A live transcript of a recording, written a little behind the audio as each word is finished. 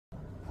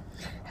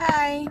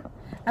Hi,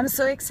 I'm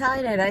so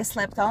excited. I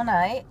slept all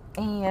night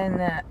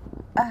and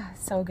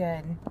so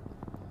good.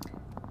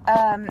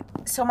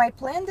 So my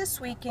plan this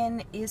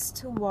weekend is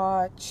to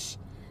watch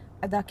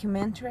a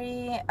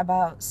documentary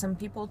about some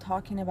people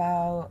talking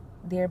about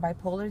their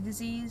bipolar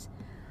disease.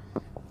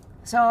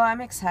 So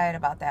I'm excited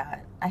about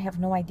that. I have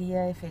no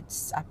idea if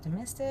it's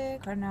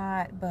optimistic or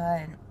not,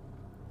 but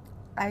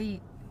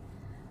I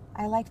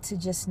I like to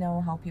just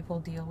know how people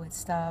deal with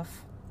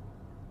stuff,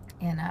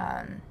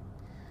 and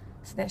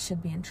so that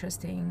should be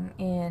interesting.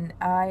 And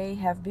I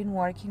have been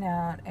working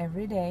out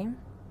every day,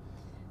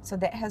 so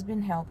that has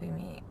been helping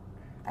me,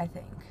 I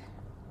think.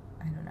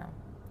 I don't know.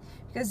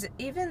 Because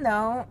even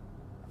though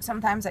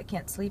sometimes I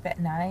can't sleep at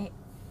night,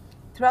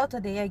 throughout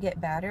the day I get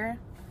better.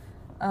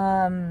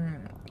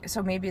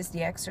 So maybe it's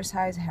the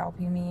exercise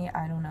helping me.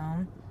 I don't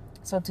know.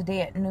 So today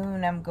at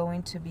noon I'm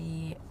going to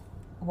be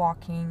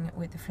walking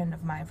with a friend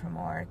of mine from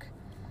work.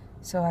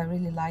 So I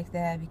really like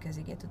that because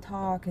you get to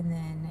talk, and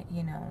then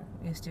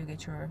you still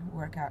get your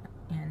workout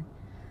in.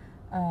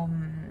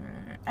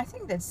 I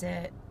think that's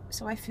it.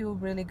 So I feel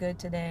really good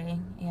today,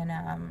 and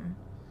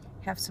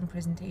have some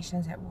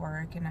presentations at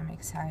work, and I'm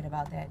excited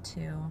about that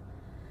too.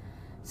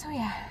 So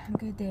yeah, a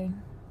good day.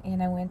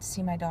 And I went to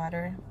see my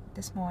daughter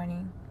this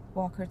morning,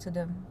 walk her to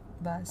the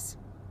bus.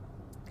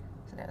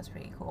 So that was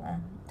pretty cool.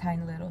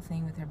 Tiny little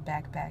thing with her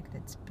backpack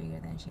that's bigger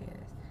than she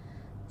is.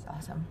 It's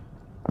awesome.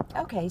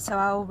 Okay, so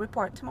I'll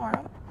report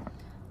tomorrow.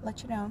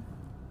 Let you know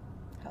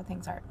how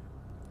things are.